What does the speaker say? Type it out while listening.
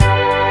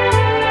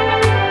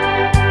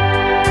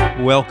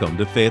Welcome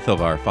to Faith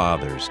of Our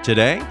Fathers.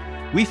 Today,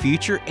 we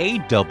feature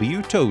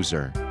A.W.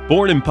 Tozer.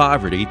 Born in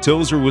poverty,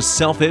 Tozer was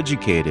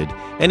self-educated,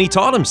 and he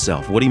taught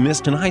himself what he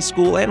missed in high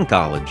school and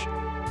college.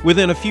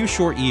 Within a few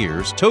short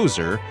years,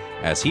 Tozer,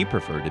 as he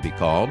preferred to be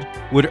called,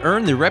 would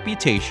earn the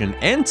reputation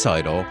and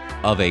title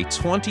of a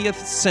 20th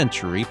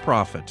century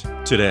prophet.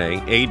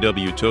 Today,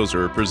 A.W.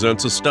 Tozer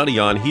presents a study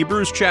on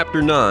Hebrews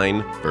chapter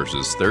 9,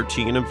 verses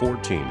 13 and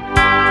 14.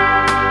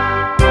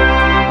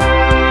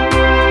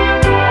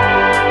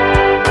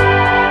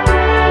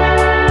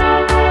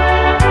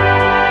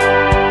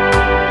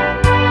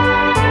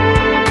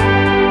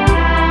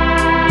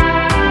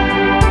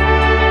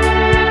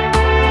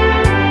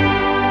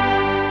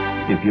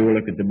 If you will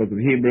look at the book of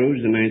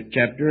Hebrews, the ninth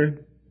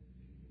chapter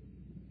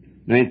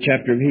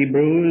of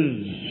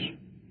Hebrews,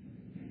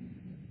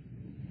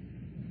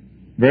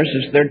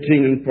 verses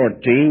 13 and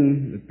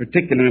 14, with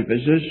particular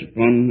emphasis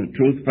upon the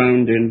truth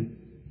found in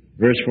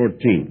verse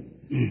 14.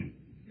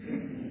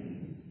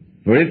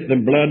 For if the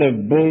blood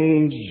of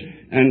bulls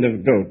and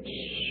of goats,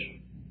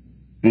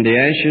 and the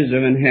ashes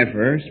of an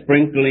heifer,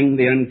 sprinkling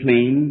the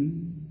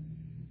unclean,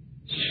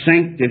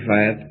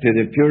 sanctifieth to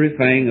the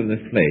purifying of the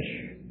flesh,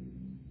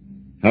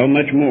 how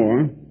much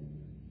more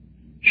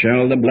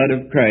shall the blood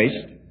of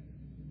Christ,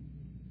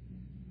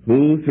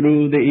 who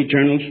through the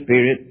eternal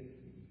Spirit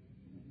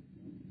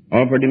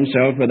offered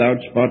himself without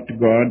spot to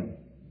God,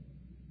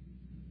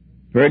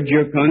 purge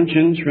your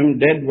conscience from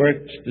dead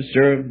works to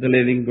serve the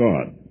living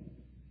God.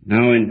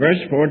 Now in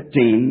verse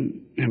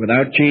 14,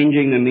 without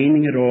changing the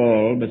meaning at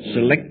all, but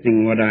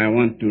selecting what I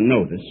want to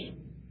notice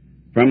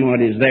from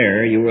what is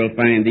there, you will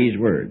find these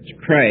words: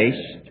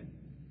 Christ,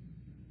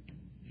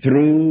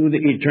 through the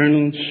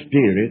eternal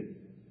Spirit,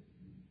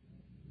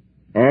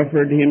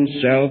 offered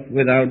himself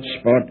without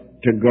spot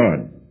to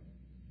God.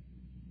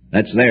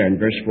 That's there in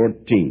verse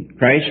 14.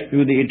 Christ,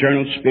 through the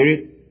eternal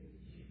Spirit,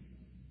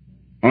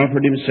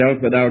 offered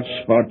himself without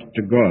spot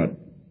to God.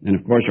 And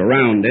of course,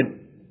 around it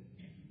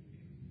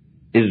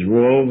is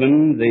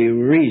woven the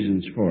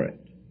reasons for it.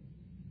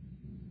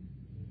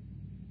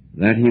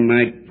 That he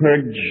might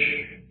purge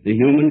the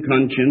human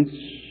conscience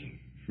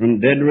from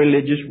dead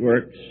religious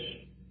works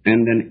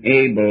and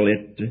enable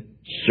it to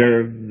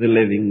serve the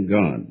living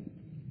God.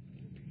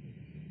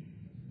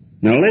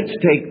 Now let's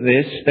take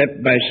this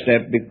step by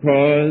step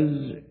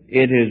because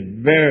it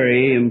is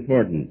very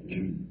important.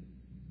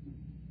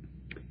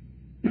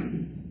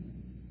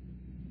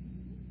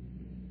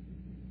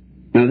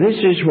 Now this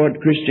is what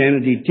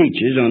Christianity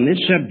teaches on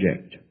this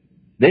subject.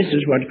 This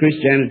is what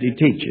Christianity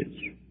teaches.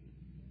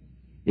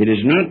 It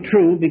is not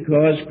true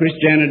because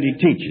Christianity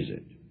teaches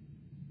it.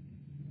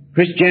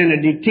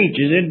 Christianity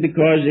teaches it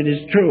because it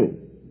is true.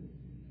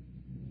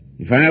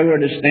 If I were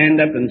to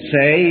stand up and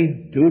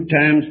say 2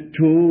 times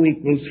 2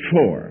 equals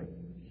 4,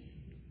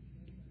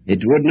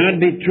 it would not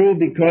be true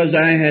because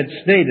I had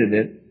stated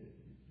it,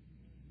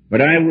 but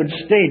I would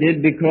state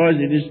it because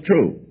it is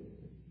true.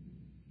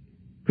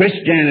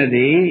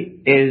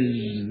 Christianity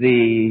is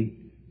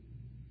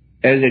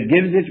as it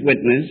gives its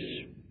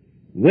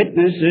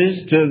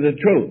witnesses to the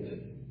truth.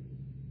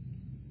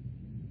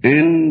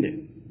 And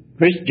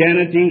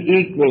Christianity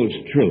equals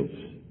truth.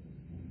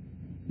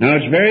 Now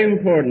it's very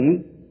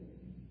important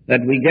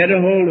that we get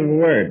a hold of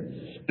words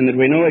and that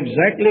we know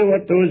exactly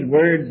what those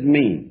words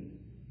mean.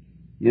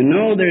 You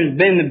know, there's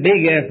been a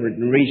big effort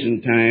in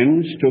recent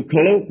times to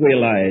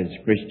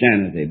colloquialize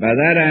Christianity. By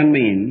that I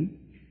mean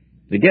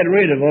to get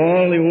rid of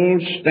all the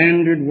old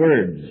standard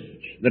words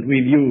that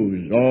we've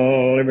used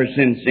ever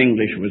since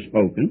English was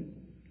spoken,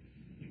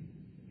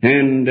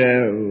 and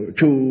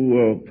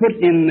to put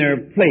in their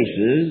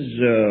places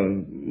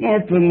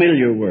more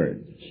familiar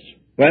words.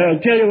 Well, I'll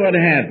tell you what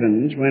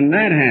happens when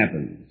that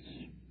happens.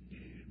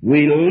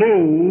 We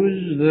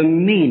lose the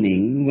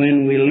meaning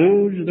when we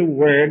lose the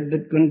word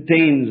that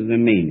contains the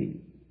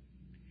meaning.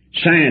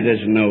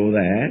 Scientists know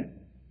that,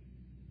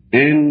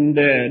 and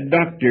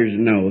doctors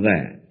know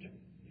that.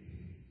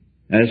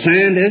 A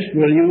scientist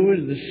will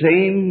use the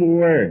same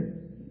word.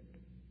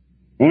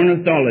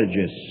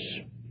 Ornithologists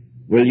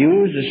will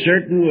use a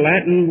certain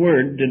Latin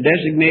word to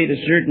designate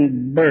a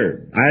certain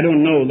bird. I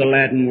don't know the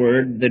Latin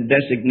word that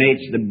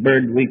designates the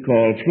bird we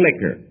call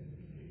flicker.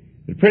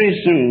 But pretty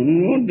soon,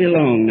 it won't be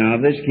long now,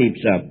 if this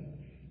keeps up,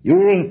 you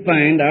will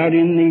find out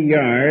in the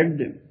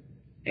yard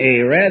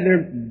a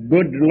rather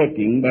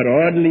good-looking but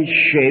oddly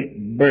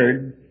shaped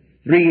bird,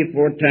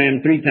 4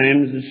 times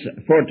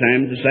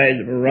the size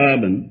of a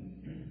robin,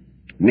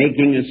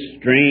 making a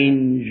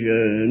strange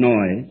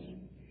noise.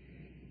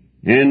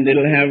 And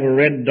it'll have a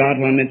red dot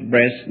on its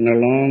breast and a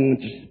long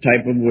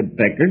type of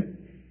woodpecker.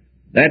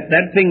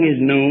 That thing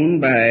is known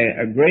by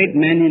a great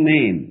many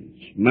names.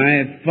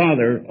 My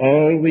father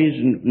always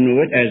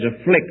knew it as a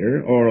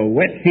flicker or a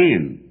wet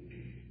hen,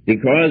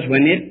 because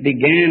when it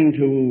began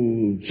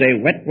to say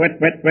wet, wet,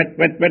 wet, wet,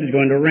 wet, wet, it's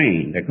going to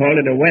rain. They called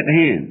it a wet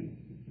hen.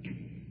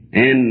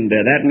 And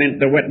that meant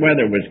the wet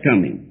weather was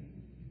coming.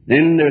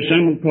 Then there's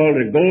some who called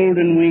it a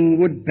golden-winged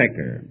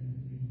woodpecker.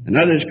 And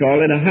others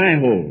call it a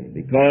high hole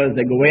because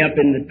they go way up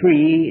in the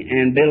tree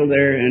and build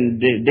there and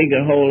dig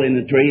a hole in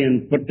the tree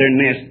and put their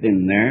nest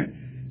in there.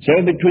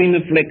 So between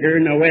the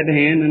flicker and a wet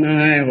hen and a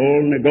high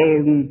hole and a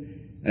golden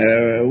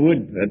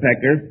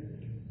woodpecker,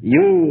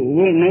 you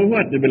will know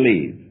what to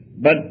believe.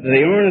 But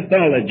the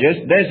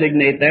ornithologists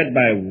designate that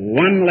by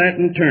one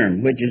Latin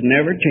term, which is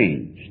never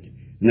changed.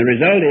 And the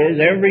result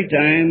is, every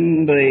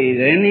time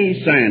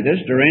any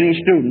scientist or any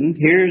student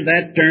hears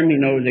that term, he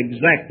knows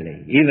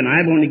exactly. Even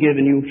I've only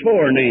given you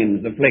 4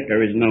 names the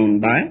flicker is known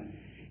by.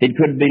 It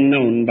could be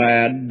known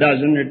by a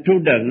dozen or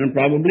 2 dozen, and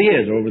probably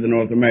is over the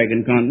North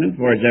American continent,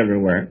 for it's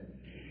everywhere.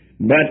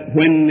 But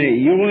when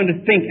you want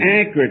to think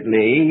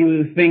accurately,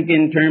 you think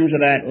in terms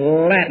of that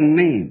Latin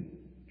name.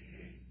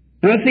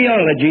 Now,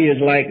 theology is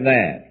like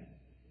that.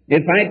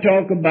 If I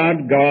talk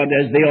about God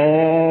as the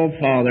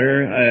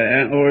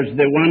All-Father, or as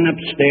the one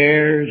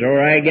upstairs,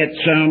 or I get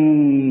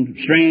some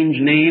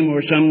strange name or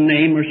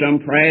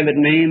some private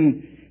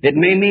name, it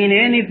may mean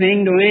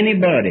anything to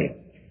anybody.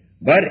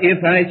 But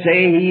if I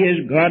say He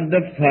is God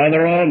the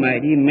Father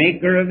Almighty,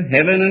 maker of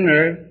heaven and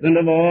earth, and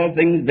of all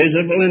things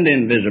visible and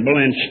invisible,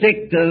 and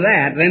stick to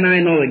that, then I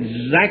know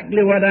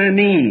exactly what I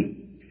mean.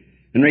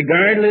 And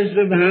regardless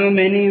of how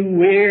many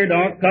weird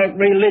occult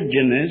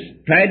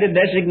religionists try to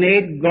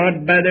designate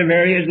God by their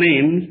various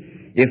names,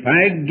 if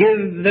I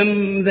give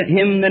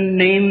Him the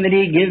name that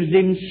He gives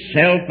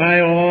Himself,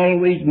 I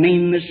always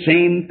mean the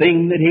same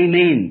thing that He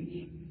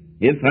means.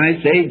 If I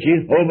say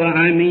Jehovah,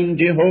 I mean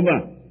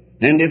Jehovah.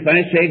 And if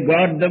I say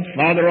God the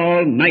Father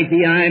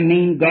Almighty, I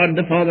mean God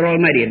the Father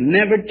Almighty. It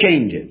never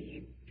changes.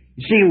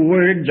 You see,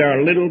 words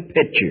are little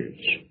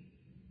pictures.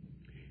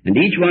 And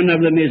each one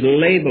of them is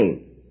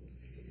labeled.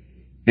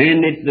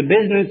 And it's the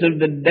business of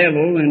the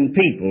devil and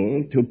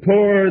people to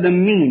pour the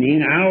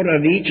meaning out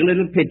of each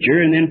little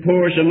picture and then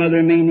pour some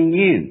other meaning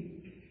in.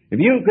 If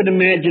you could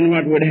imagine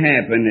what would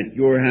happen at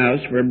your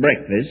house for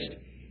breakfast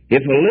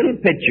if a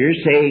little pitcher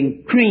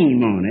saying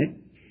cream on it,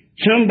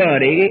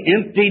 somebody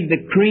emptied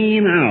the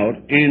cream out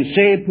and,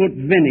 say, put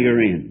vinegar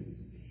in,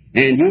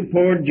 and you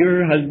poured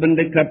your husband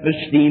a cup of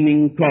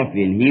steaming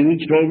coffee, and he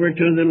reached over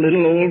to the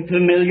little old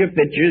familiar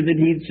pitcher that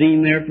he'd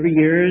seen there for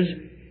years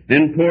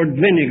and poured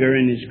vinegar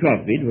in his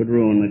coffee. It would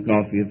ruin the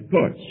coffee, of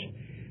course.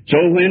 So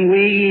when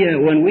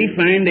we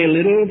find a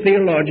little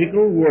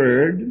theological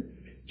word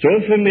so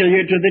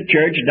familiar to the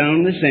church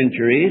down the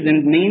centuries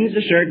and it means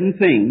a certain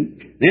thing,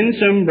 then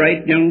some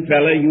bright young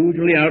fellow,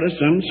 usually out of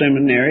some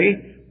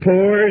seminary,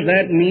 pours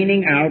that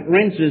meaning out,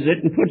 rinses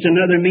it, and puts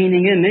another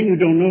meaning in. Then you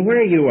don't know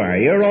where you are.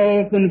 You're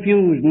all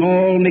confused and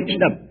all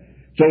mixed up.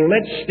 So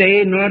let's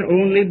stay not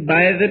only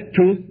by the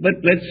truth, but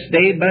let's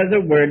stay by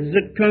the words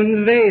that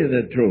convey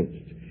the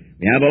truth.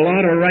 We have a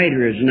lot of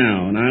writers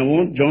now, and I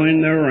won't join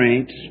their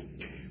ranks.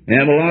 We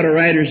have a lot of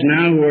writers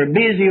now who are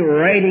busy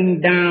writing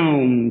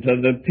down to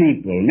the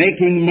people,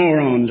 making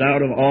morons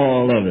out of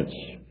all of us.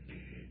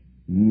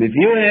 If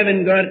you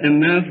haven't got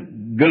enough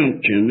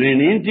gumption and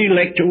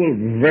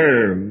intellectual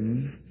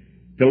verve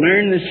to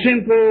learn the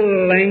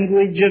simple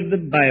language of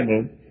the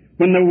Bible,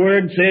 when the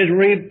Word says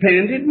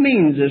repent, it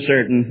means a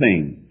certain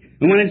thing.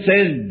 And when it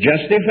says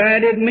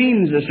justified, it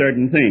means a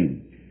certain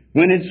thing.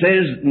 When it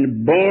says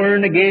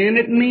born again,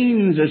 it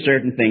means a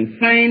certain thing.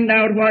 Find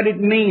out what it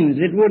means.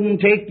 It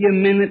wouldn't take you a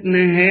minute and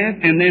a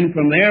half, and then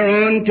from there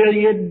on till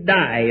you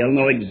die, you'll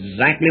know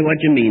exactly what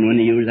you mean when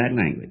you use that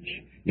language.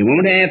 You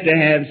won't have to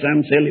have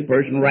some silly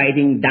person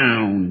writing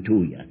down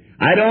to you.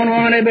 I don't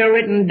want to be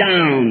written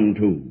down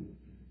to,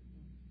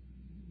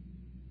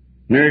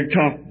 nor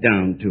talked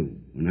down to.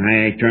 When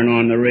I turn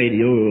on the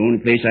radio, the only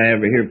place I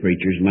ever hear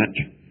preachers much,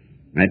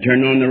 I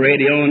turn on the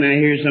radio and I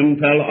hear some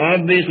fellow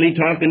obviously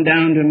talking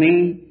down to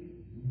me,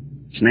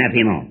 snap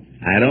him off.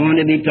 I don't want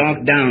to be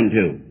talked down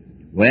to.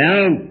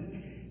 Well,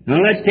 now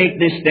let's take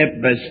this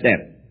step by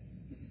step.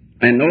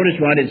 And notice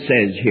what it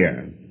says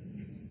here.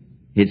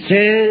 It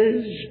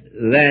says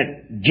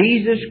that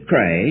Jesus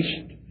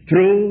Christ,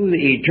 through the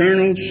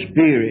eternal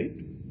Spirit,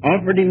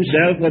 offered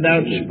Himself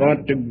without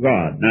spot to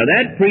God. Now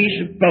that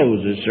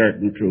presupposes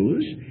certain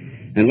truths,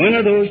 and one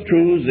of those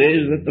truths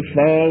is that the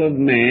fall of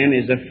man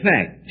is a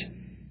fact.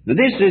 Now,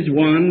 this is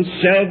one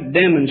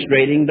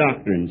self-demonstrating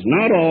doctrine.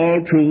 Not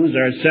all truths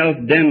are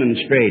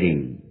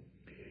self-demonstrating.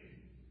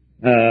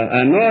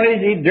 A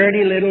noisy,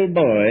 dirty little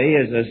boy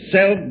is a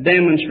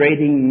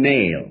self-demonstrating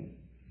male.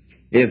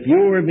 If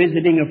you were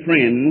visiting a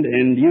friend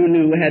and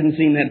you hadn't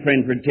seen that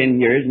friend for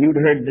 10 years and you'd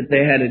heard that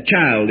they had a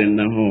child in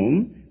the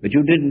home, but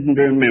you didn't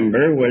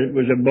remember whether it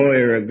was a boy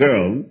or a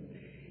girl,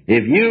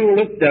 if you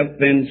looked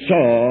up and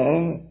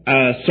saw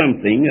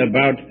something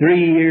about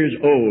 3 years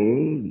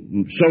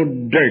old, so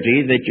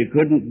dirty that you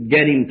couldn't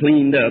get him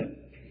cleaned up,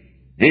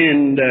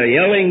 and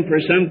yelling for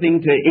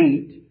something to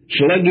eat,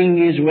 slugging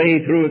his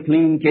way through a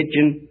clean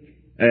kitchen,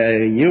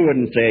 you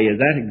wouldn't say, is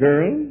that a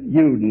girl?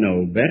 You'd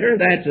know better.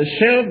 That's a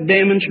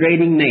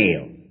self-demonstrating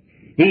male.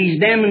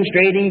 He's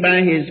demonstrating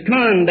by his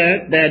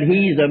conduct that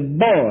he's a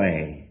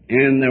boy,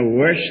 and the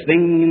worst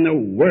thing in the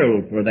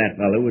world for that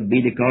fellow would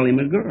be to call him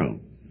a girl.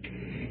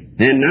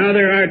 And now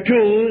there are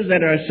tools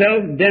that are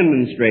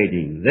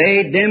self-demonstrating.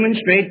 They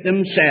demonstrate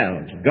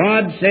themselves.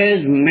 God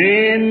says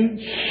man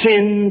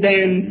sinned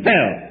and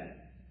fell.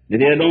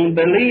 If you don't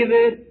believe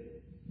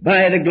it,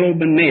 buy the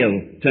Globe and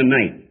Mail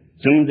tonight,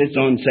 as soon as it's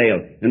on sale,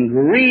 and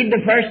read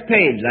the first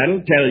page.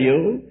 That'll tell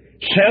you.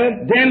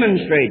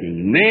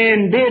 Self-demonstrating.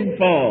 Man did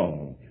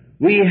fall.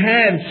 We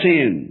have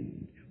sinned.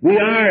 We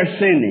are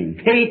sinning.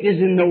 Hate is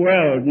in the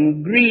world,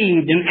 and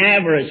greed and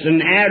avarice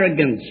and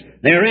arrogance.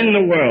 They're in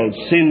the world.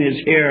 Sin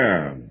is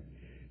here.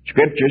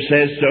 Scripture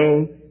says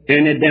so,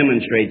 and it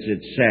demonstrates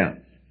itself.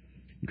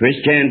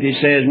 Christianity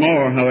says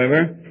more,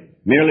 however,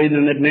 merely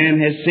than that man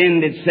has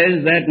sinned. It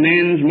says that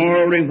man's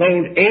moral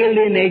revolt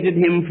alienated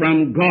him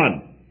from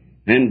God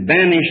and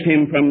banished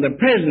him from the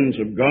presence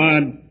of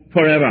God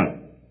forever.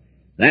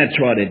 That's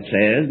what it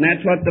says, and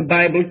that's what the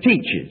Bible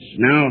teaches.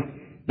 Now,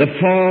 the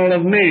fall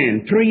of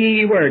man.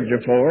 3 words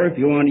or 4, if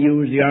you want to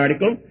use the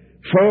article.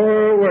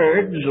 4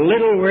 words,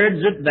 little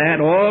words at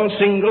that, all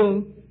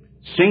single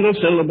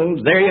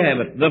syllables. There you have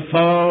it. The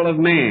fall of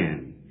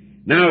man.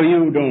 Now,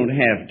 you don't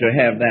have to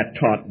have that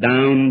taught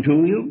down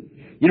to you.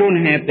 You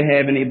don't have to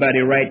have anybody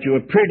write you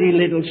a pretty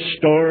little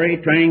story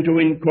trying to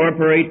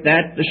incorporate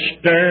that to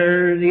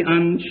stir the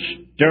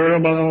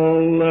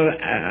unstirrable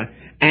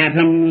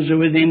atoms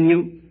within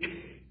you.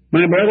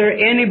 My brother,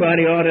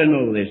 anybody ought to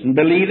know this and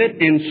believe it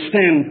and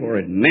stand for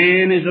it.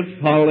 Man is a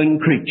fallen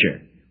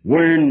creature.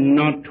 We're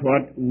not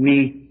what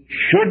we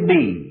should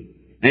be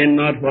and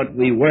not what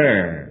we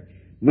were.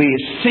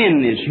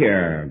 Sin is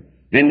here,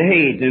 and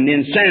hate and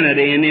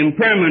insanity and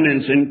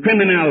impermanence and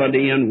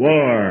criminality and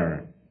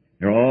war.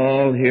 They're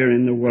all here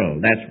in the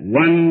world. That's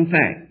one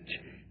fact.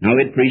 Now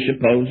it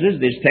presupposes,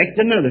 this text,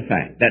 another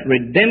fact, that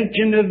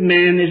redemption of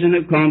man is an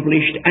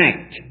accomplished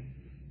act.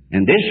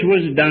 And this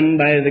was done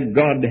by the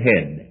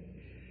Godhead.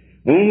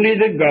 Only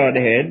the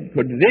Godhead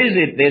could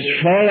visit this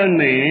fallen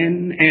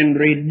man and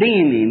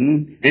redeem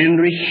him and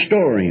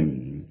restore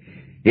him.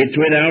 It's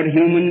without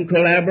human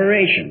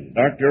collaboration.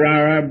 Dr.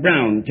 R.R.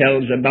 Brown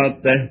tells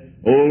about the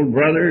old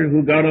brother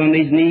who got on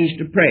his knees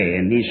to pray,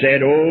 and he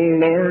said, "Oh,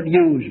 Lord,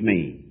 use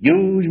me.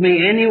 Use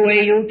me any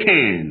way you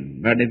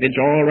can. But if it's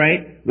all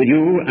right with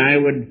you, I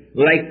would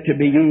like to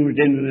be used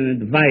in an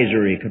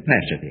advisory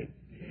capacity."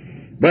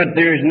 But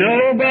there's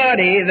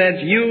nobody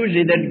that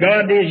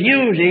God is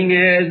using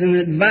as an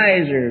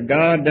advisor.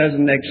 God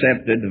doesn't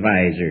accept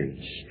advisors.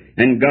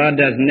 And God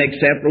doesn't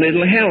accept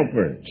little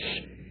helpers.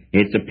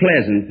 It's a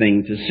pleasant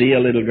thing to see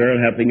a little girl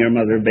helping her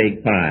mother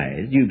bake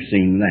pies. You've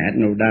seen that.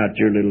 No doubt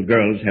your little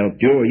girl's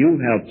helped you, or you've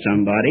helped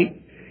somebody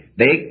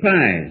bake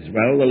pies.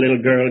 Well, the little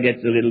girl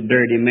gets a little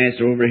dirty mess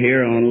over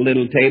here on a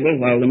little table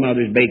while the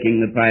mother's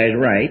baking the pies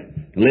right.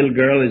 The little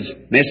girl is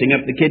messing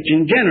up the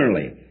kitchen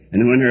generally.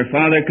 And when her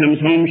father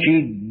comes home,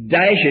 she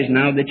dashes,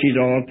 now that she's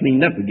all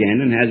cleaned up again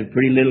and has a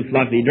pretty little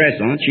fluffy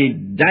dress on, she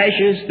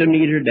dashes to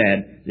meet her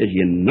dad. Says,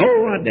 "You know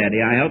what,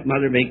 Daddy, I helped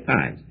Mother bake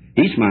pies."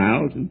 He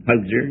smiles and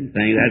hugs her and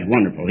thinks, that's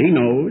wonderful. He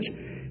knows.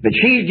 But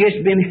she's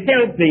just been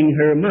helping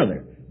her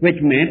mother, which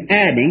meant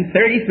adding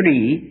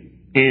 33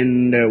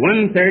 and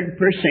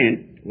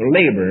 1/3%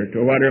 labor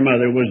to what her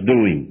mother was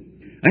doing.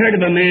 I heard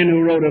of a man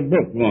who wrote a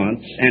book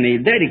once, and he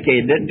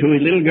dedicated it to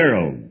his little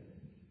girl.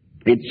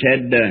 It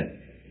said,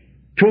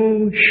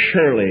 "To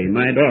Shirley,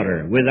 my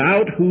daughter,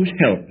 without whose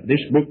help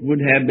this book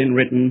would have been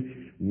written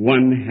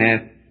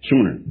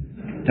 1/2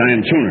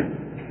 time sooner."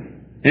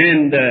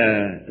 And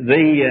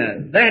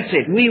that's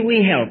it.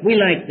 We help. We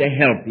like to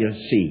help, you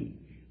see.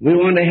 We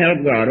want to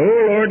help God.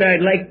 "Oh, Lord,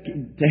 I'd like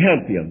to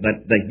help you."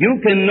 But you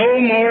can no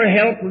more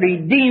help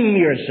redeem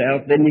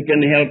yourself than you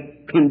can help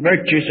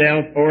convert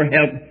yourself or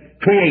help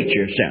create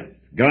yourself.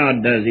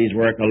 God does His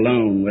work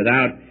alone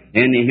without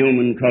any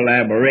human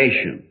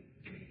collaboration.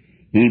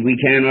 We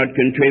cannot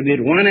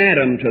contribute one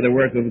atom to the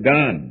work of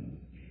God.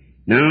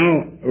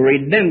 Now,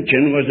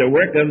 redemption was a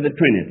work of the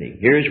Trinity.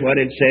 Here's what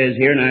it says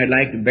here, and I'd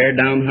like to bear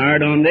down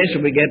hard on this.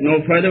 If we get no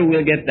further,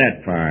 we'll get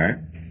that far.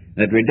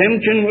 That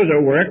redemption was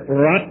a work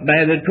wrought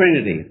by the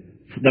Trinity.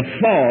 The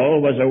fall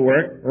was a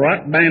work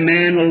wrought by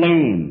man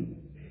alone.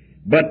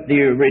 But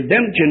the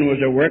redemption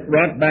was a work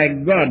wrought by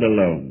God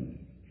alone.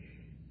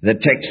 The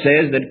text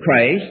says that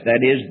Christ,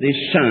 that is the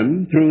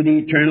Son, through the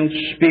eternal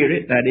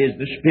Spirit, that is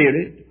the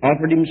Spirit,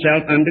 offered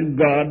Himself unto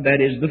God,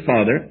 that is the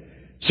Father.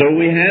 So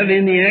we have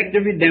in the act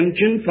of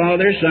redemption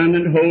Father, Son,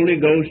 and Holy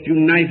Ghost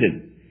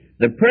united.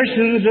 The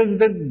persons of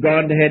the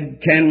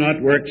Godhead cannot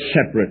work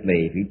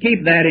separately. If you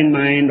keep that in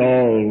mind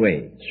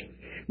always.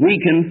 We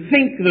can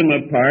think them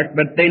apart,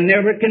 but they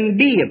never can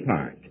be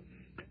apart.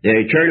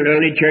 The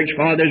early church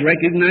fathers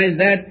recognized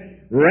that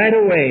right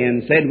away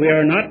and said, we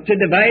are not to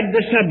divide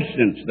the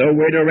substance, though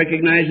we're to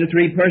recognize the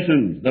three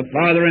persons. The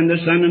Father and the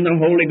Son and the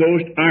Holy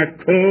Ghost are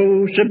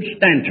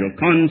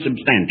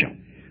consubstantial.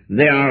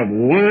 They are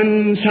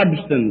one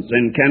substance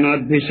and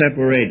cannot be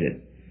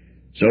separated.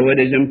 So it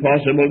is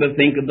impossible to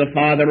think of the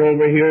Father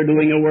over here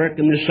doing a work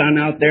and the Son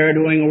out there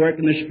doing a work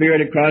and the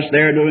Spirit across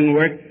there doing a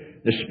work.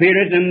 The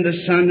Spirit and the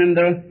Son and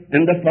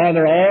the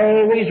Father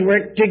always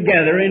work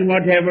together in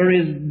whatever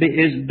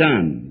is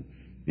done.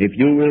 If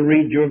you will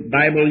read your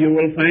Bible, you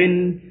will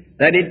find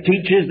that it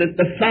teaches that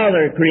the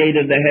Father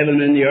created the heaven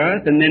and the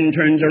earth, and then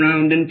turns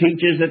around and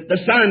teaches that the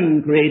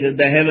Son created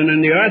the heaven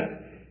and the earth,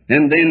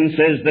 and then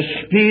says the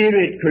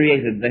Spirit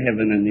created the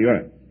heaven and the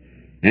earth.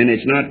 And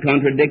it's not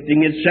contradicting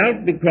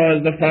itself,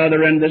 because the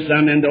Father and the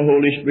Son and the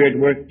Holy Spirit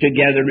work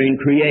together in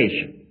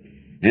creation.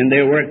 And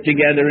they work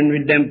together in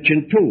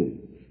redemption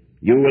too.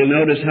 You will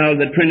notice how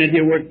the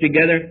Trinity worked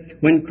together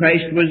when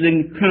Christ was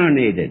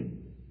incarnated.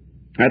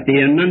 At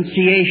the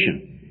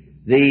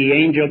Annunciation, the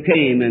angel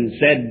came and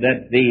said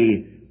that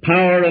the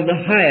power of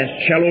the highest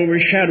shall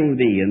overshadow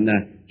thee, and the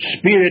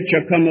Spirit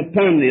shall come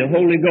upon thee, the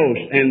Holy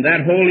Ghost, and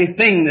that holy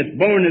thing that's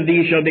born of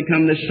thee shall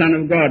become the Son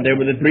of God. There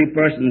were the three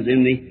persons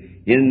in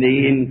the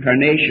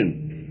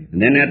incarnation.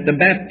 And then at the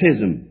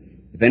baptism,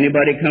 if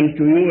anybody comes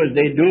to you as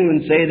they do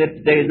and say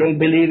that they don't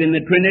believe in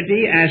the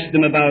Trinity, ask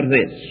them about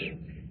this.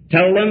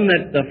 Tell them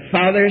that the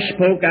Father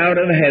spoke out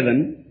of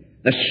heaven,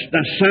 the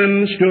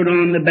Son stood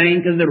on the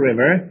bank of the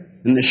river,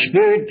 and the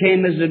Spirit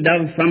came as a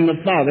dove from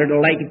the Father to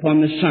light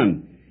upon the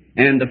Son.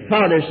 And the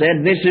Father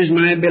said, "This is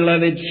my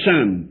beloved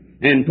Son,"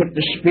 and put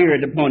the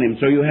Spirit upon him.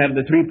 So you have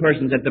the three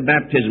persons at the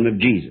baptism of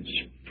Jesus.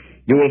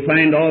 You will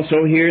find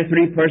also here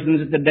three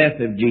persons at the death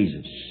of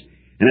Jesus.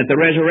 And at the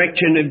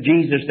resurrection of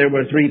Jesus, there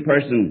were three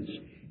persons.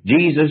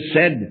 Jesus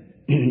said,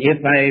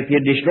 if you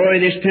destroy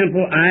this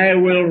temple, I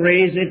will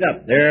raise it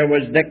up. There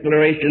was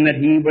declaration that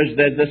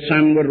the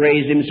Son would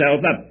raise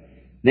himself up.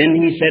 Then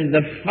he said,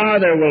 the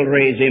Father will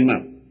raise him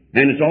up.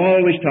 And it's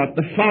always taught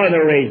the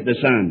Father raised the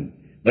Son.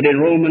 But in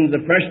Romans,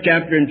 the 1st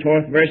chapter and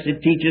 4th verse,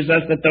 it teaches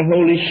us that the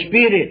Holy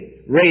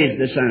Spirit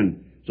raised the Son.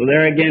 So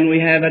there again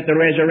we have at the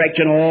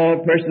resurrection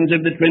all persons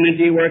of the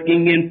Trinity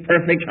working in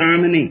perfect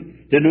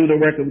harmony to do the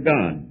work of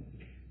God.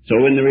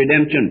 So in the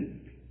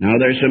redemption, now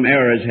there's some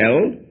errors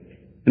held,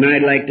 and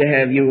I'd like to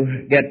have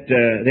you get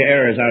the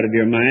errors out of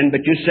your mind.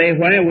 But you say,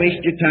 why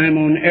waste your time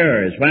on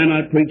errors? Why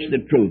not preach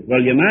the truth?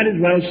 Well, you might as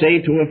well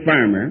say to a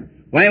farmer,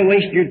 why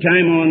waste your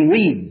time on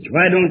weeds?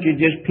 Why don't you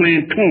just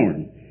plant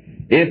corn?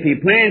 If he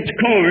plants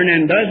corn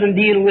and doesn't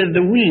deal with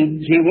the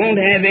weeds, he won't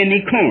have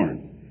any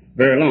corn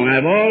very long.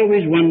 I've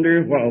always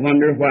wondered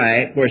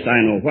why. Of course,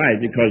 I know why.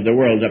 It's because the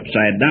world's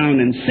upside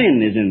down and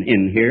sin is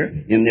in here,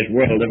 in this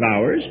world of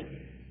ours.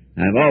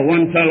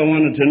 One fellow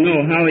wanted to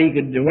know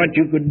what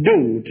you could do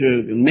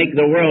to make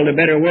the world a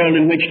better world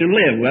in which to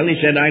live. Well, he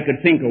said, I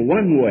could think of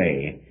one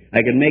way.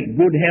 I could make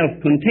good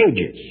health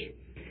contagious.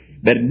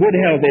 But good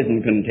health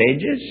isn't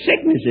contagious.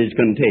 Sickness is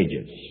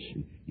contagious.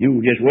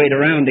 You just wait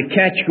around to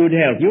catch good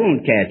health. You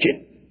won't catch it.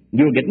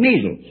 You'll get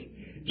measles.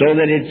 So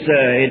that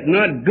it's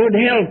not good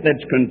health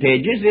that's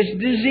contagious, it's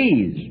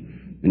disease.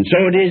 And so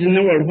it is in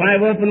the world.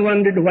 I've often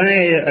wondered why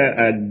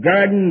a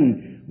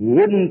garden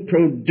wouldn't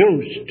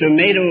produce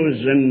tomatoes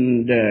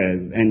and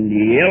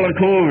yellow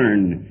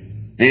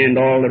corn and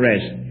all the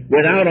rest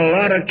without a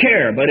lot of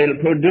care, but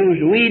it'll produce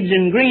weeds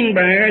and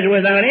greenbriers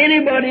without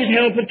anybody's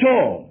help at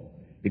all.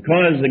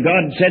 Because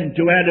God said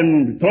to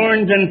Adam,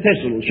 thorns and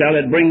thistles shall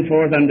it bring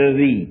forth unto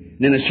thee.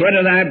 And in the sweat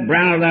of thy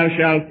brow thou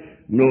shalt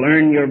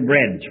earn your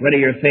bread, sweat of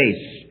your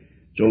face.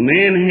 So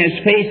his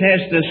face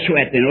has to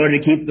sweat in order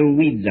to keep the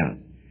weeds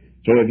out.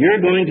 So if you're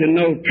going to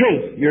know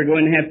truth, you're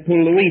going to have to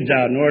pull the weeds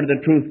out in order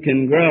the truth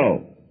can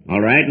grow.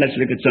 All right, let's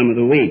look at some of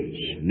the weeds.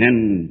 And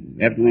then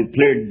after we've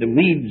cleared the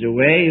weeds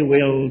away,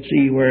 we'll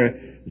see where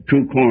the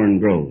true corn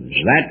grows.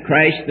 That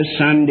Christ the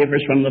Son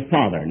differs from the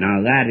Father. Now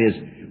that is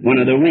one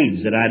of the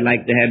weeds that I'd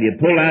like to have you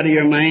pull out of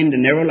your mind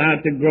and never allow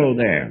it to grow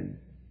there.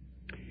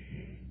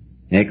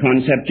 The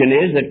conception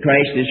is that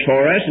Christ is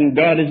for us and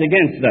God is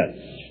against us.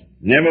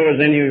 Never was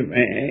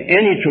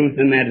any truth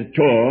in that at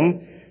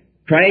all.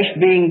 Christ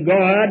being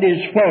God is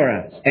for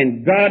us,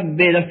 and God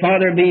the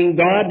Father being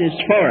God is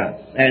for us,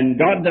 and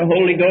God the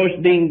Holy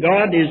Ghost being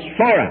God is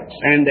for us,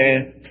 and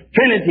the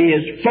Trinity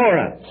is for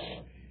us.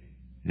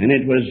 And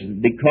it was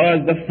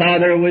because the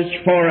Father was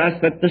for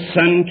us that the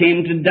Son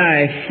came to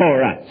die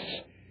for us.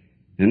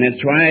 And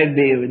that's why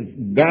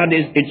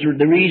it's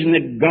the reason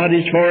that God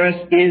is for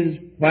us is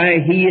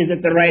why He is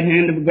at the right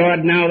hand of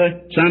God now,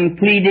 the Son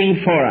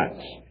pleading for us.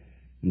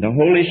 And the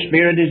Holy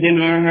Spirit is in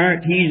our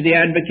heart. He's the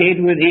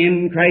advocate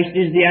within. Christ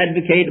is the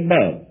advocate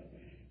above.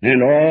 And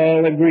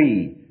all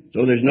agree.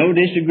 So there's no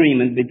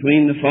disagreement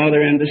between the Father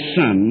and the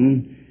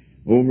Son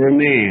over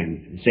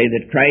man. Say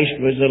that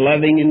Christ was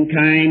loving and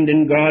kind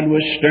and God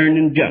was stern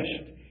and just.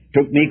 It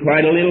took me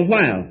quite a little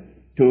while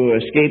to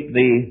escape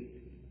the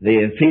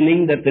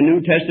feeling that the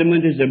New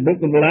Testament is a book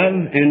of love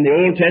and the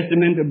Old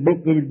Testament a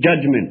book of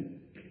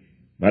judgment.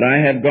 But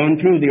I have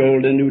gone through the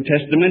Old and New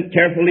Testament,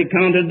 carefully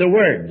counted the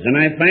words, and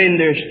I find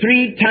there's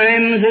 3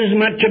 times as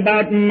much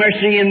about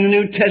mercy in the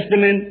New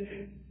Testament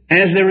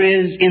as there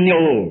is in the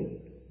Old.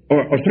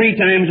 Or 3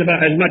 times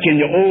as much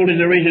in the Old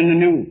as there is in the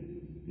New.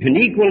 And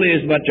equally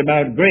as much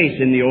about grace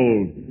in the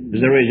Old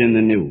as there is in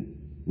the New.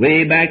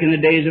 Way back in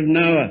the days of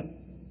Noah,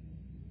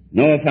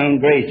 Noah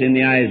found grace in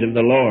the eyes of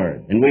the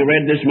Lord. And we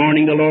read this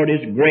morning, the Lord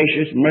is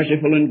gracious,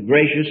 merciful, and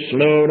gracious,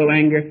 slow to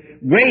anger.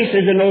 Grace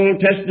is an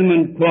Old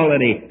Testament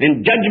quality,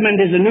 and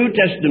judgment is a New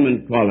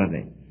Testament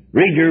quality.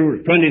 Read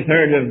your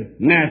 23rd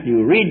of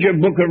Matthew. Read your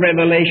book of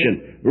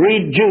Revelation.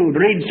 Read Jude.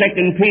 Read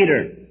 2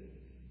 Peter.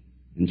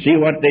 And see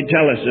what they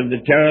tell us of the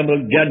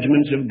terrible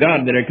judgments of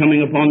God that are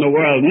coming upon the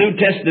world. New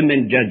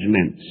Testament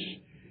judgments.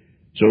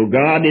 So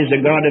God is a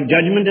God of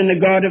judgment and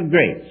a God of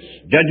grace.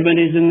 Judgment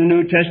is in the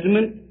New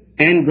Testament,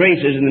 and grace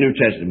is in the New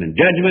Testament.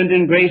 Judgment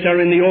and grace are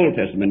in the Old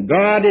Testament.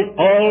 God is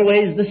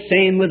always the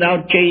same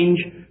without change,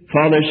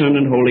 Father, Son,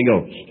 and Holy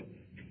Ghost.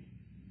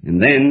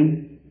 And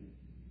then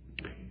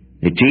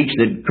they teach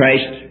that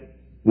Christ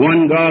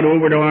won God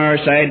over to our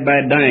side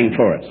by dying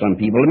for us. Some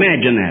people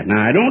imagine that.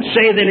 Now, I don't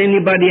say that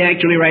anybody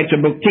actually writes a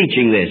book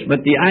teaching this,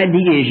 but the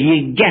idea is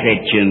you get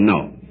it, you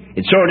know.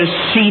 It sort of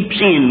seeps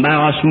in by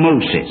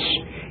osmosis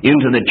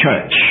into the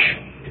church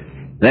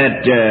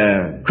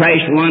that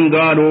Christ won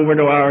God over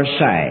to our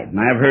side. And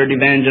I've heard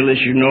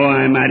evangelists, you know,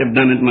 I might have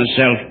done it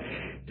myself,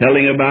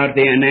 telling about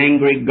an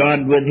angry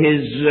God with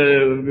his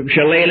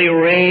shillelagh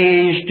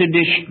raised to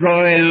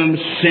destroy a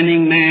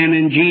sinning man,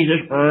 and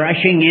Jesus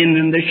rushing in,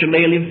 and the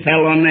shillelagh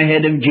fell on the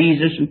head of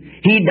Jesus, and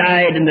he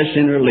died and the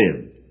sinner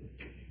lived.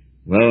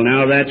 Well,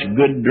 now that's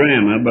good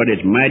drama, but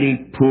it's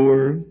mighty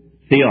poor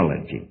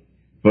theology,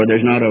 for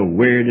there's not a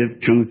word of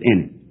truth in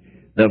it.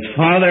 The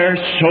Father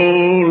so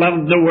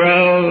loved the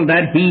world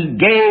that he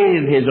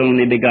gave his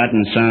only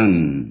begotten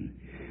Son.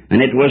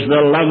 And it was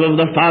the love of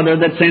the Father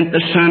that sent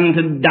the Son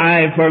to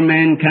die for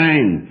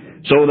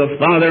mankind. So the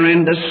Father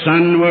and the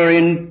Son were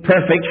in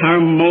perfect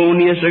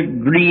harmonious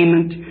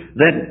agreement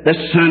that the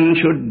Son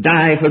should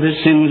die for the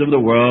sins of the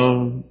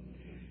world.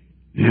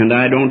 And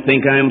I don't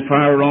think I'm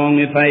far wrong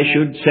if I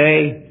should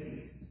say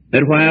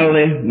that while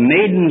the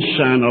maiden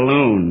Son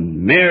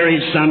alone,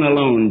 Mary's Son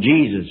alone,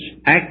 Jesus,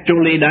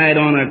 actually died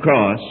on a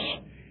cross,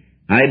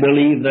 I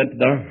believe that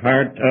the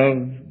heart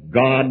of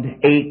God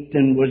ached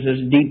and was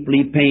as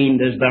deeply pained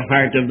as the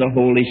heart of the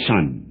Holy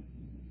Son.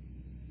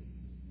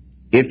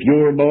 If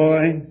your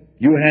boy,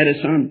 you had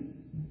a son,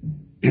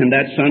 and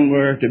that son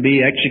were to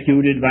be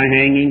executed by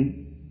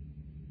hanging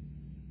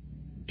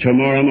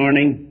tomorrow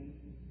morning,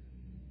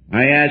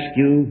 I ask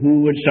you,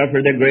 who would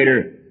suffer the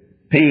greater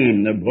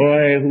pain, the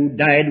boy who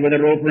died with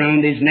a rope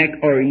around his neck,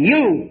 or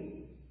you?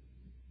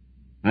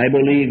 I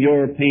believe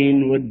your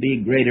pain would be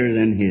greater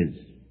than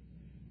his.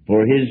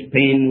 For his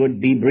pain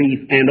would be brief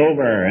and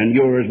over, and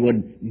yours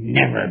would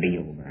never be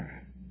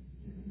over.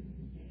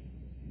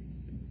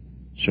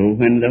 So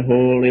when the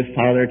Holy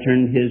Father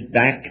turned his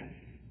back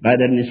by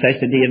the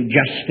necessity of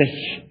justice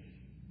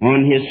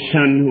on his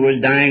Son who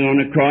was dying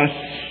on a cross,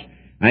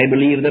 I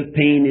believe the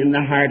pain in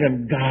the heart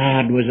of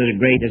God was as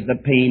great as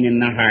the pain in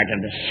the heart of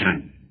the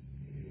Son.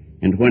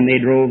 And when they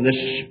drove the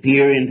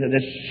spear into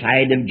the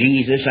side of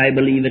Jesus, I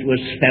believe it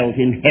was felt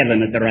in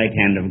heaven at the right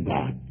hand of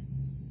God.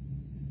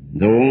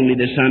 Though only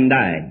the Son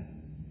died,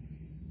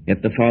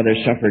 yet the Father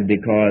suffered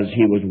because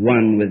he was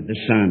one with the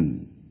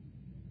Son.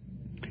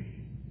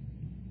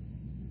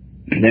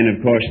 Then,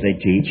 of course,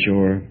 they teach,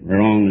 or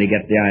wrongly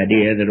get the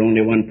idea, that only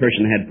one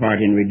person had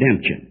part in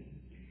redemption.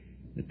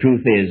 The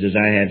truth is, as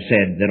I have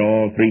said, that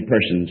all three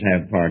persons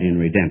have part in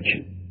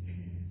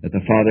redemption. That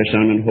the Father,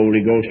 Son, and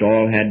Holy Ghost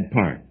all had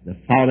part. The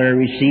Father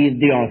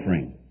received the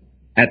offering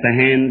at the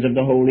hands of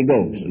the Holy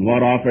Ghost. And what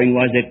offering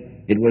was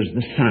it? It was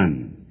the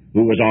Son,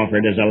 who was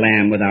offered as a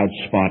lamb without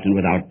spot and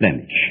without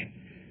blemish.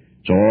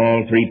 So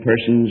all three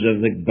persons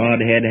of the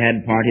Godhead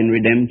had part in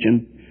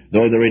redemption,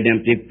 though the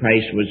redemptive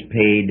price was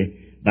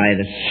paid by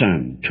the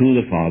Son to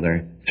the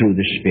Father through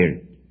the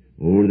Spirit.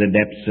 Oh, the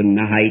depths and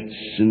the heights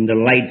and the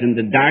light and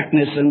the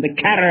darkness and the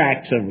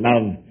cataracts of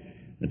love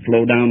that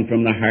flow down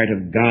from the heart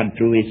of God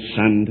through his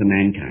Son to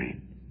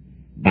mankind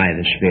by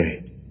the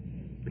Spirit.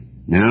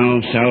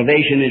 Now,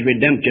 salvation is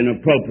redemption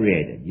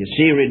appropriated. You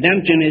see,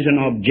 redemption is an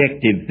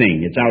objective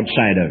thing. It's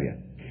outside of you.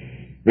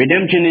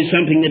 Redemption is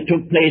something that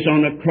took place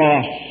on a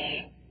cross,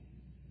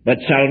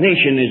 but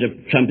salvation is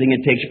something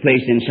that takes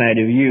place inside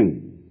of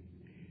you.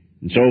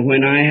 And so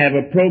when I have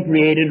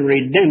appropriated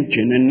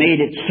redemption and made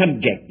it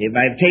subjective,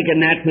 I've taken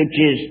that which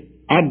is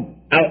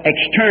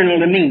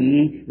external to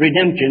me,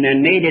 redemption, and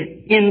made it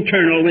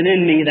internal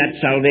within me, that's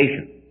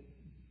salvation.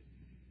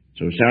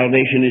 So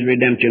salvation is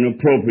redemption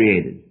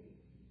appropriated.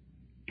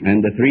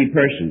 And the three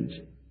persons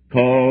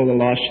call the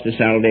lost to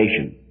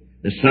salvation.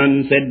 The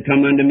Son said,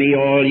 "Come unto me,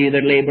 all ye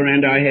that labor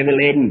and are heavy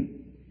laden."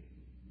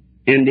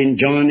 And in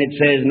John it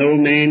says, "No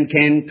man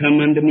can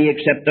come unto me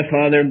except the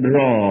Father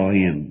draw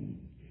him."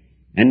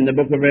 And in the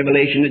book of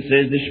Revelation it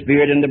says, "The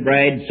Spirit and the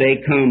bride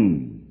say,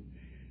 Come."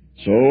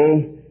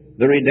 So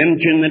the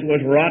redemption that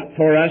was wrought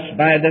for us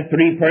by the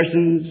three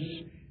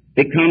persons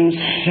becomes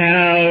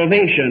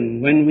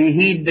salvation when we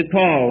heed the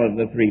call of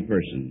the three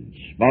persons,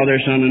 Father,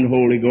 Son, and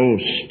Holy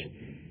Ghost.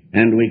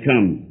 And we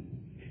come.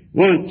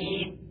 Once,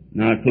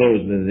 now I'll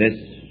close with this.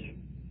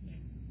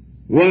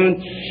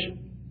 Once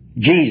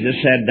Jesus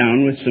sat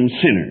down with some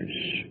sinners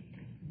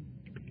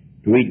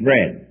to eat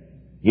bread.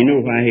 He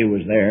knew why he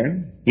was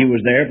there. He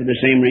was there for the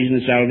same reason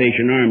the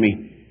Salvation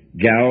Army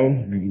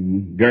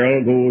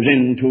girl goes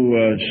into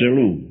a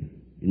saloon.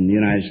 In the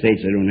United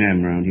States, they don't have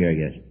them around here, I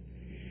guess.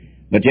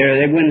 But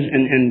they go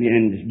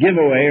and give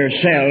away or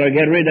sell or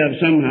get rid of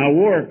somehow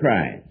war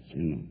cries,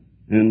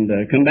 and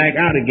come back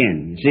out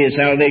again. You see a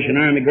Salvation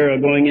Army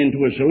girl going into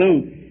a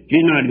saloon.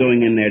 She's not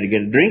going in there to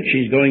get a drink.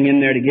 She's going in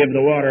there to give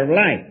the water of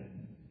life.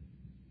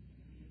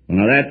 Well,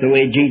 now that's the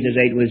way Jesus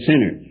ate with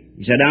sinners.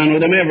 He sat down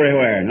with them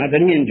everywhere. Not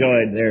that he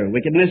enjoyed their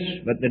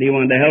wickedness, but that he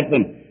wanted to help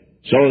them.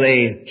 So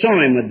they saw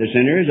him with the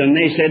sinners, and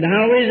they said,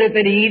 "How is it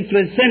that he eats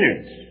with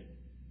sinners?"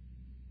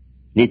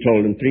 He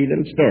told them 3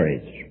 little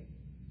stories.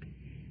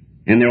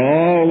 And they're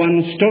all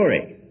one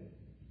story.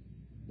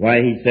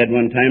 Why, he said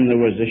one time there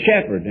was a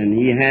shepherd, and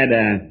he had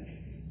a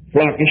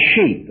flock of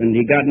sheep, and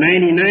he got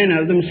 99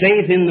 of them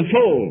safe in the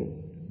fold.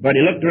 But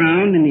he looked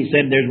around, and he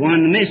said, "There's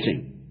one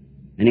missing."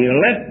 And he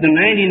left the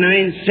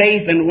 99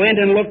 safe and went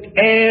and looked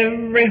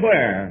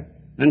everywhere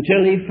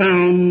until he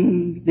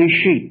found the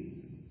sheep.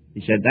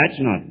 He said, "That's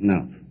not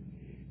enough."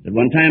 At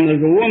one time there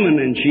was a woman,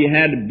 and she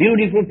had a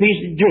beautiful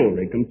piece of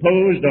jewelry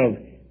composed of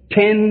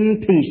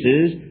 10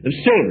 pieces of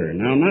silver.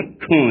 Now, not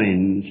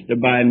coins to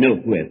buy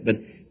milk with, but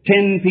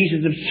 10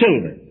 pieces of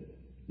silver.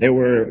 They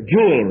were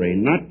jewelry,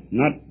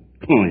 not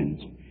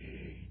coins.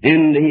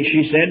 And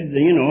she said,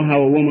 you know how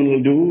a woman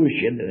will do.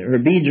 Her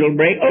beads will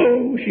break.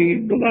 Oh,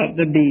 she'll love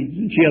the beads.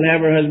 And she'll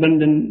have her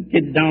husband and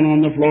kids down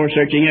on the floor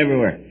searching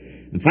everywhere.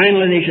 And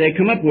finally they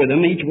come up with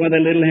them, each with a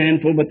little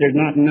handful, but there's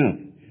not enough.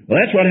 Well,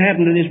 that's what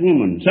happened to this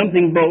woman.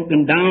 Something broke,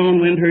 and down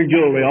went her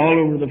jewelry all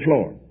over the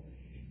floor.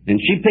 And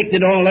she picked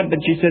it all up,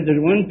 but she said, "There's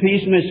one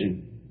piece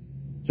missing."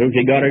 So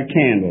she got her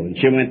candle, and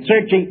she went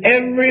searching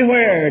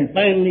everywhere, and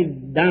finally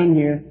down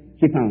here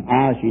she found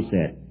it. She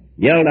said,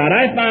 yelled out,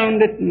 "I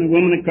found it." And the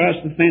woman across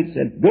the fence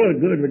said,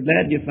 Good, we're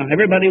glad you found it.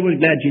 Everybody was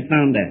glad she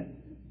found that.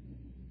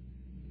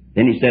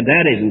 Then he said,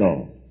 "That isn't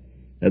all."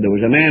 Said there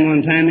was a man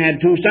one time had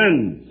 2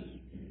 sons,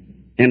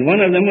 and one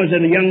of them was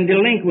a young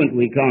delinquent,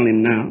 we call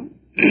him now.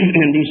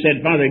 And he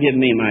said, "Father, give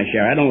me my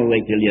share. I don't want to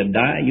wait till you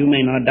die. You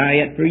may not die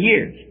yet for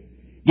years.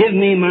 Give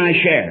me my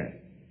share."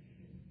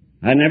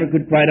 I never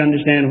could quite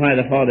understand why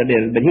the father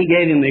did it, but he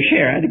gave him the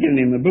share. I'd have given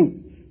him the boot.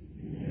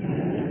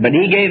 But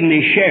he gave him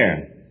his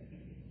share.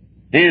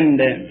 And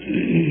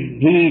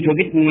he took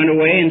it and went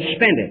away and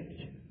spent it.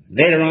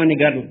 Later on, he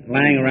got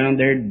lying around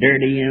there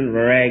dirty and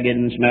ragged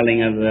and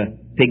smelling of the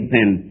pig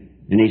pen.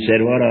 And he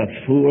said, "What a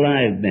fool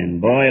I've been.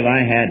 Boy, if I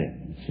had it."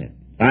 He said,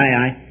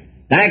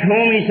 Back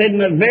home, he said,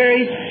 "My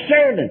very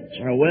servants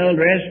are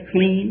well-dressed,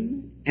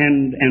 clean,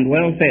 and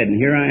well-fed. And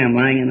here I am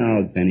lying in a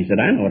hog pen." He said,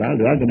 "I know what I'll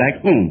do. I'll go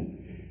back home."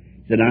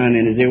 He said,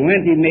 and as he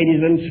went, he made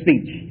his little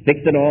speech. He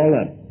fixed it all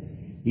up.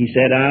 He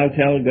said, "I'll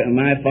tell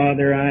my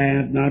father I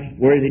am not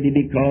worthy to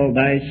be called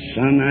thy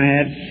son. I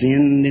have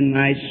sinned in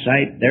thy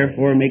sight.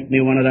 Therefore make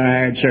me one of thy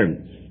hired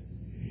servants."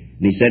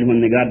 And he said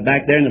when they got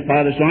back there and the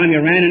father saw him, he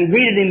ran and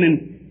greeted him and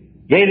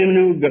gave him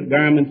new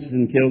garments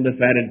and killed a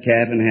fatted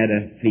calf and had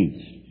a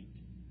feast.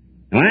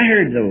 Now, I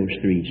heard those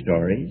 3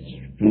 stories.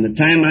 From the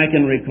time I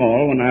can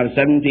recall, when I was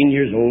 17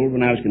 years old,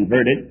 when I was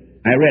converted,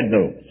 I read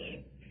those.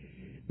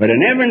 But I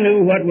never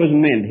knew what was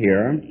meant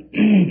here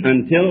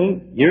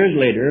until years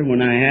later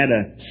when I had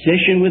a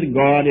session with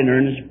God in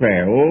earnest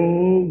prayer.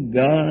 "Oh,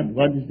 God,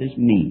 what does this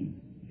mean?"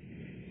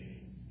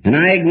 And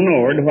I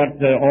ignored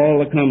what all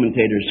the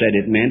commentators said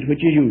it meant,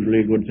 which is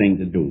usually a good thing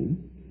to do.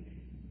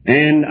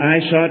 And I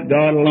sought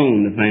God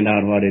alone to find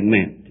out what it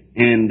meant.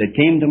 And it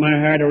came to my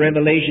heart a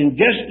revelation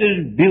just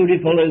as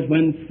beautiful as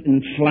when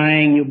in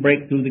flying you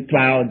break through the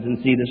clouds and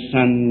see the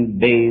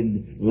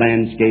sun-bathed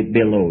landscape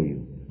below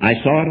you. I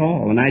saw it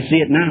all, and I see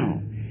it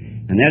now.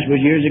 And that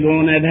was years ago,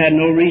 and I've had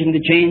no reason to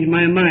change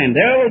my mind.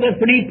 There were the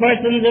 3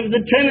 persons of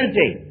the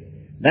Trinity.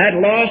 That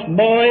lost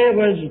boy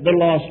was the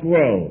lost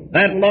world.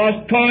 That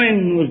lost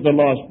coin was the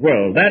lost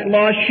world. That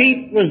lost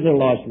sheep was the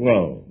lost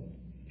world.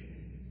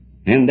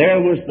 And there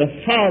was the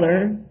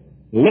Father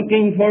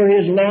looking for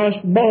his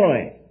lost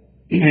boy.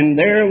 And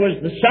there was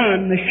the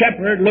Son, the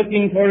shepherd,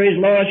 looking for his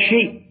lost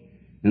sheep.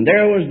 And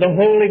there was the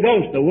Holy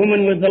Ghost, the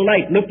woman with the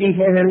light, looking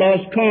for her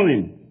lost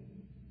coin.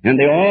 And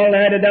they all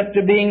added up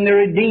to being the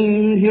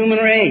redeemed human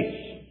race.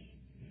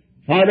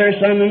 Father,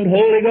 Son, and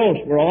Holy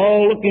Ghost were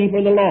all looking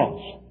for the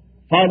lost.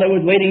 Father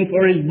was waiting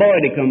for his boy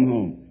to come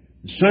home.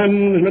 The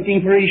Son was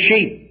looking for his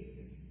sheep.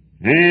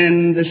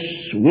 And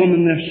this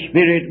woman, the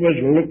Spirit, was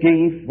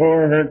looking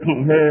for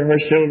her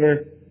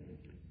silver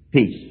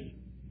piece.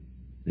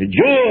 The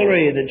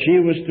jewelry that she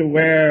was to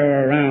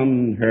wear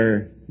around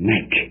her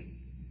neck.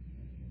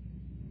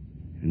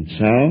 And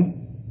so,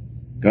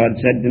 God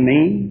said to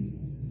me,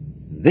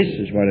 this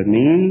is what it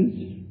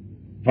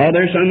means.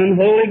 Father, Son, and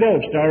Holy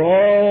Ghost are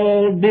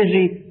all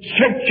busy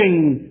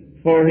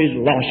searching for his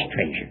lost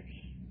treasures.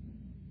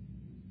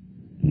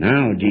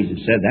 Now,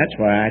 Jesus said, that's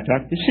why I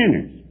talk to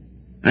sinners.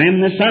 I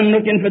am the Son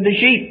looking for the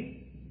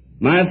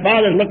sheep. My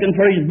Father's looking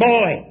for his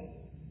boy.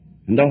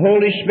 And the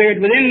Holy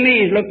Spirit within me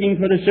is looking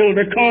for the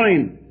silver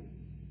coin.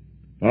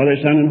 Father,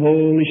 Son, and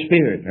Holy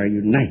Spirit are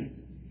united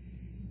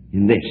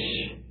in this.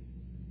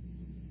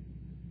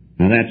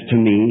 Now that's to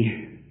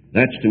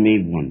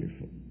me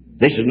wonderful.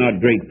 This is not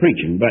great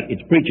preaching, but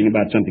it's preaching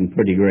about something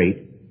pretty great,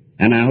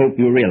 and I hope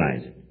you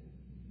realize it.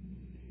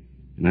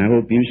 And I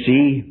hope you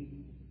see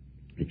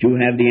that you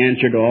have the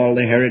answer to all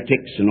the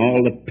heretics and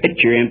all the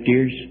picture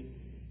emptiers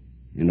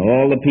and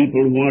all the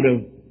people who want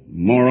to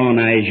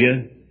moronize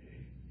you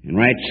and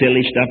write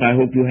silly stuff. I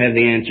hope you have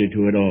the answer to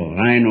it all.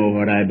 I know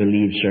what I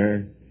believe,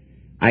 sir.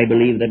 I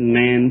believe that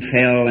man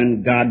fell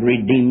and God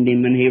redeemed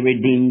him, and He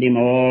redeemed him.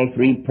 All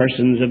three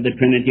persons of the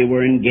Trinity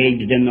were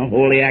engaged in the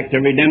holy act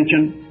of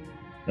redemption.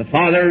 The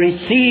Father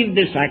received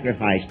the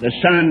sacrifice, the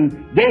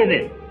Son gave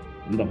it,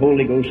 and the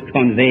Holy Ghost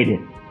conveyed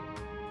it.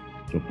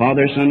 So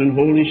Father, Son, and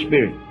Holy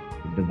Spirit,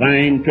 the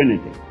divine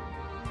Trinity,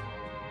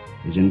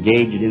 is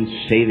engaged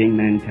in saving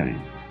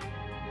mankind.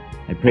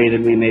 I pray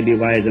that we may be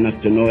wise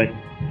enough to know it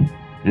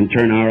and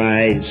turn our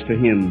eyes to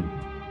Him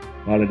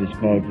while it is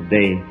called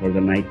today, for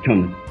the night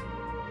cometh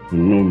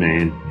when no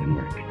man can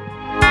work.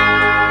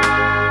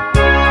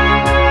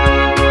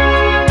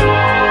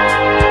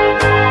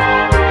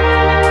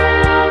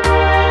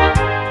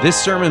 This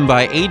sermon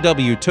by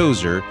A.W.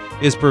 Tozer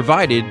is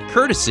provided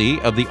courtesy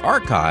of the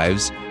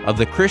archives of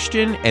the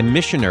Christian and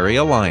Missionary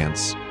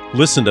Alliance.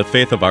 Listen to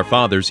Faith of Our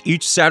Fathers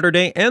each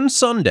Saturday and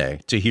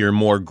Sunday to hear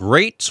more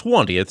great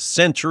 20th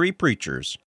century preachers.